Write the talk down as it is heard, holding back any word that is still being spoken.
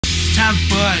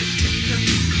10-foot.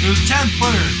 It was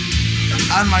 10-footer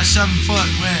on my 7-foot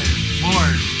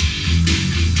board.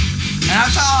 And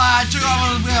that's how I took off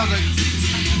on the wheel. I was like,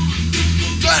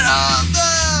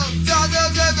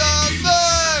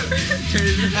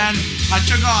 and I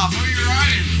took off. What were you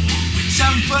riding?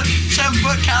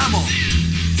 7-foot cannibal.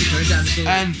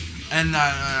 And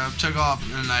I took off,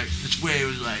 and like this wave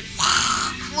was like,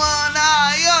 one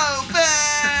eye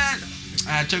open.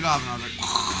 And I took off, and I was like,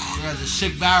 I got this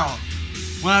sick barrel.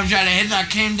 When I was trying to hit it, I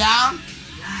came down.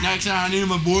 Next thing I knew,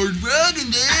 my board's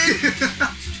broken, dude.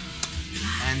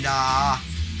 And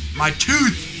my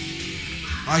tooth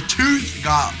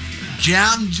got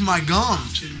jammed into my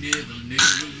gums.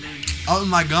 Out in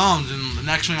my gums, and the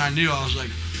next thing I knew, I was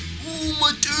like, ooh,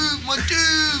 my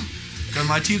tooth. Because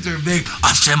my teeth are big.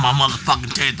 I said my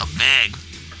motherfucking teeth are big.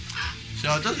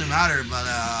 So it doesn't matter, but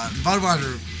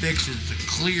Budweiser fixes the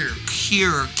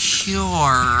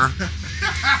cure.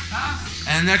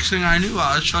 And next thing I knew,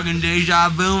 I was fucking deja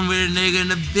vu with a nigga in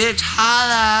the bitch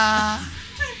holla.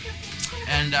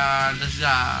 And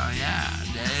yeah,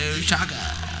 dude, shaka.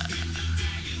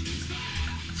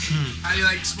 How do you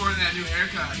like sporting that new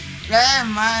haircut? Yeah,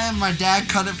 my dad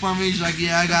cut it for me. He's like,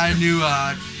 yeah, I got a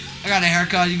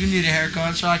haircut. You need a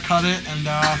haircut, so I cut it, and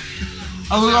I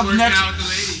look up next. Out with the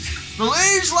ladies? The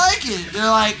ladies like it. They're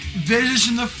like business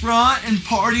in the front and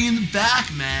party in the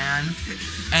back, man.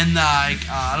 And like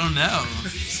I don't know.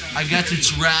 I guess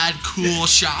it's rad, cool,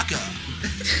 shaka.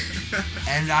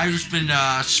 And I've just been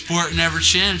sporting ever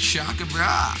since, shaka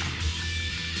bra.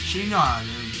 So you know how it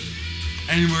is.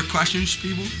 Any more questions,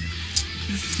 people?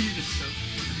 His teeth are so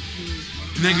fucking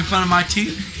cool. Making fun of my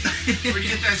teeth? Where'd you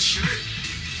get that shirt?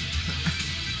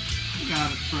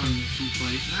 Got it from some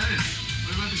place.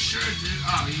 What about the shirt, dude?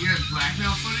 Oh, you got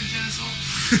blackmail footage in this whole?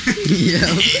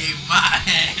 Yeah. Hey, my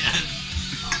hand.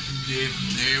 Damn,